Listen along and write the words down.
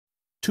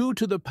2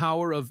 to the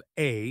power of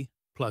a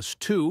plus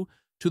 2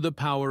 to the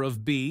power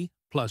of b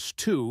plus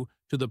 2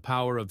 to the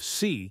power of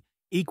c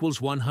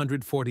equals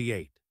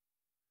 148.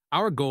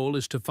 Our goal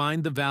is to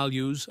find the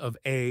values of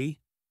a,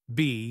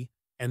 b,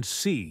 and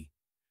c,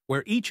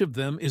 where each of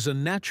them is a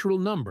natural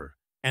number,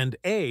 and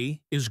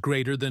a is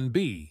greater than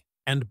b,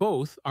 and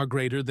both are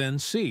greater than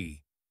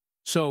c.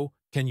 So,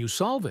 can you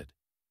solve it?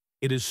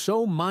 It is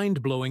so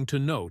mind-blowing to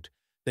note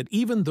that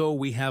even though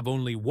we have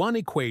only one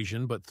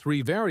equation but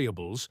three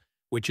variables,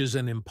 which is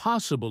an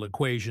impossible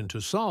equation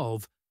to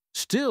solve,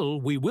 still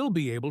we will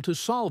be able to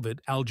solve it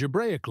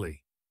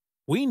algebraically.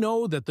 We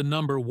know that the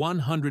number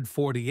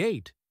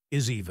 148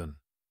 is even.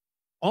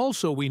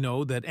 Also, we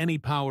know that any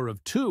power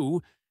of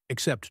 2,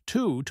 except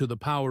 2 to the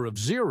power of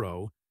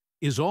 0,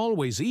 is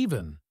always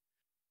even.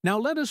 Now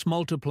let us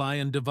multiply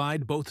and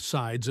divide both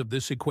sides of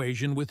this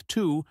equation with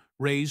 2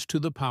 raised to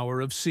the power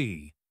of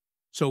c.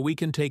 So we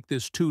can take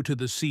this 2 to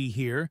the c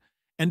here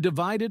and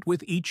divide it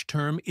with each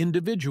term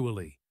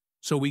individually.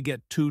 So we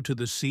get 2 to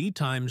the c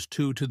times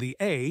 2 to the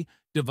a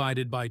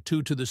divided by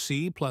 2 to the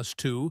c plus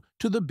 2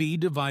 to the b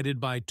divided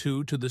by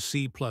 2 to the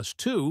c plus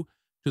 2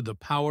 to the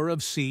power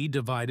of c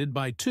divided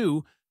by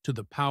 2 to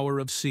the power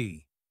of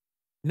c.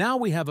 Now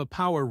we have a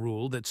power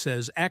rule that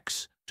says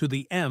x to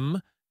the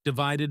m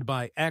divided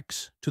by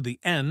x to the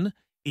n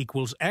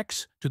equals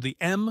x to the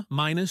m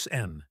minus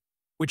n,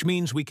 which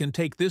means we can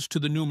take this to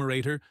the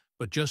numerator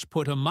but just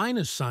put a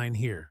minus sign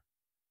here.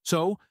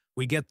 So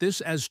we get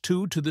this as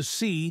 2 to the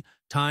c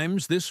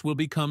times this will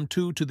become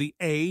 2 to the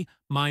a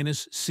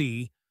minus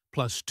c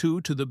plus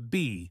 2 to the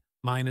b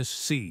minus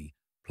c,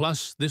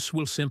 plus this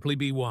will simply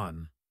be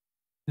 1.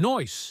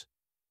 Nice!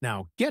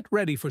 Now get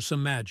ready for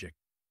some magic.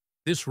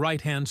 This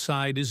right-hand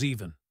side is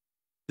even.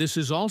 This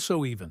is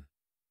also even.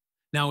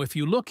 Now if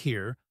you look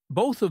here,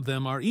 both of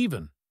them are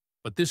even,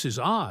 but this is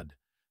odd,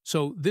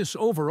 so this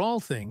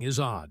overall thing is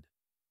odd.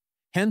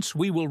 Hence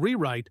we will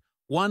rewrite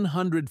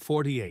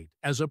 148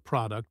 as a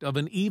product of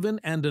an even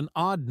and an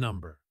odd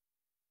number.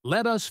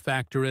 Let us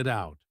factor it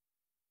out.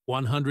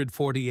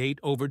 148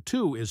 over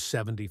 2 is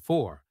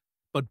 74,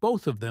 but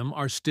both of them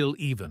are still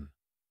even.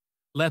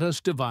 Let us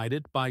divide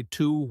it by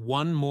 2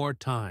 one more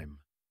time.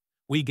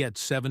 We get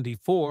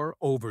 74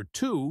 over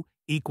 2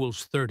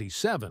 equals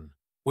 37,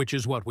 which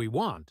is what we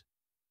want.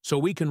 So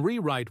we can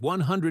rewrite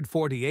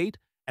 148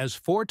 as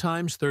 4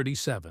 times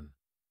 37.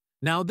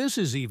 Now this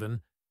is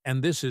even,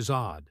 and this is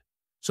odd.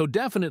 So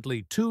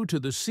definitely 2 to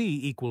the c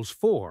equals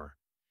 4,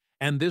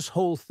 and this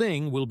whole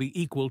thing will be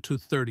equal to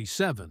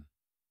 37.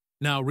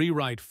 Now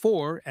rewrite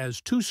 4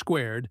 as 2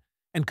 squared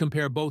and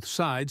compare both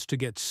sides to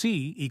get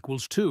c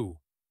equals 2.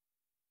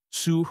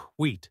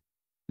 Sweet.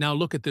 Now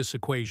look at this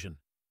equation.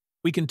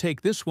 We can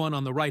take this one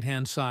on the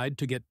right-hand side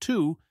to get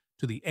 2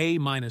 to the a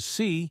minus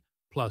c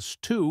plus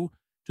 2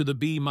 to the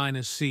b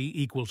minus c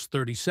equals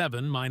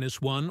 37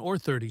 minus 1 or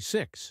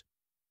 36.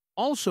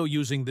 Also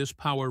using this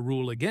power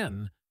rule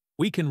again,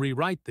 we can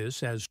rewrite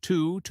this as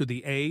 2 to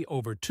the a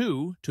over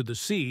 2 to the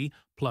c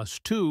plus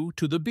 2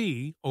 to the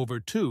b over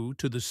 2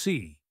 to the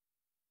c.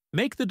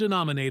 Make the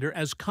denominator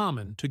as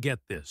common to get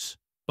this,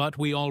 but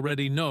we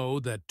already know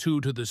that 2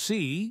 to the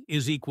c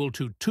is equal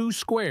to 2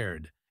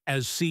 squared,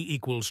 as c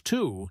equals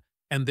 2,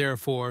 and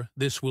therefore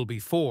this will be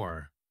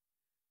 4.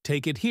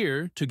 Take it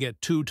here to get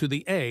 2 to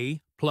the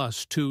a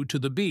plus 2 to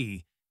the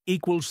b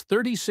equals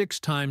 36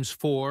 times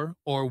 4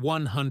 or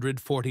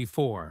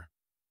 144.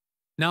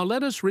 Now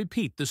let us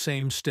repeat the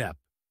same step.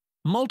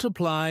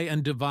 Multiply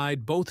and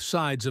divide both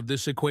sides of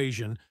this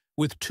equation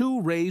with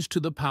 2 raised to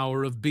the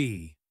power of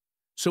b.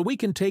 So we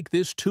can take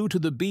this 2 to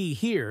the b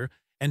here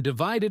and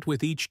divide it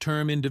with each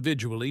term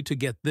individually to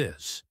get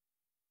this.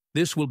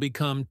 This will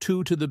become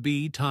 2 to the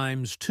b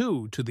times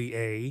 2 to the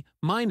a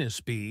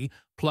minus b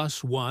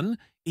plus 1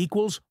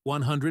 equals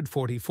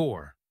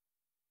 144.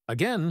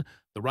 Again,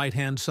 the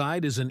right-hand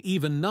side is an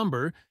even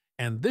number,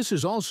 and this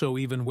is also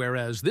even,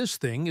 whereas this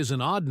thing is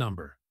an odd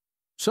number.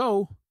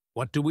 So,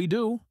 what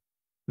do?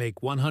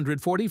 Make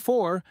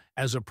 144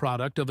 as a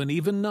product of an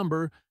even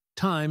number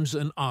times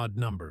an odd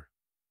number.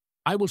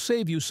 I will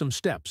save you some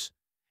steps,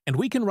 and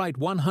we can write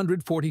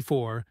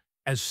 144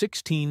 as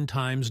 16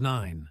 times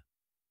 9.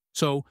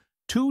 So,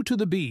 2 to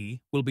the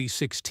b will be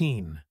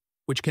 16,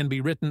 which can be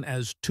written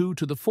as 2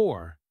 to the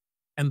 4,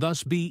 and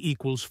thus b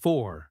equals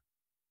 4.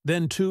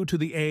 Then 2 to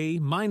the a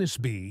minus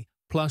b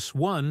plus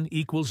 1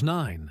 equals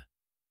 9.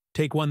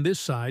 Take 1 this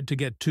side to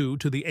get 2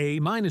 to the a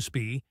minus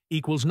b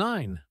equals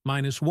 9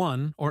 minus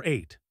 1 or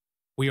 8.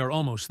 We are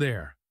almost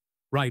there.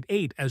 Write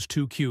 8 as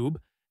 2 cubed,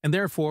 and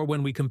therefore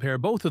when we compare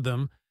both of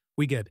them,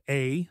 we get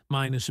a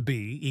minus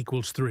b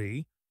equals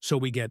 3, so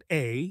we get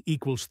a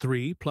equals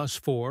 3 plus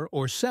 4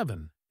 or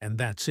 7, and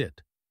that's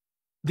it.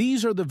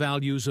 These are the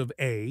values of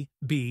a,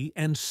 b,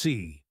 and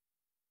c.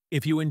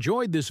 If you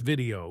enjoyed this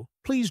video,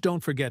 please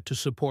don't forget to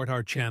support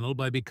our channel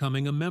by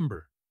becoming a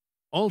member.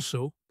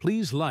 Also,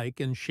 please like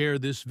and share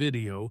this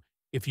video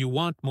if you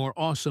want more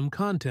awesome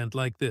content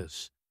like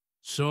this.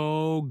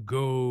 So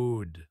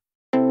good!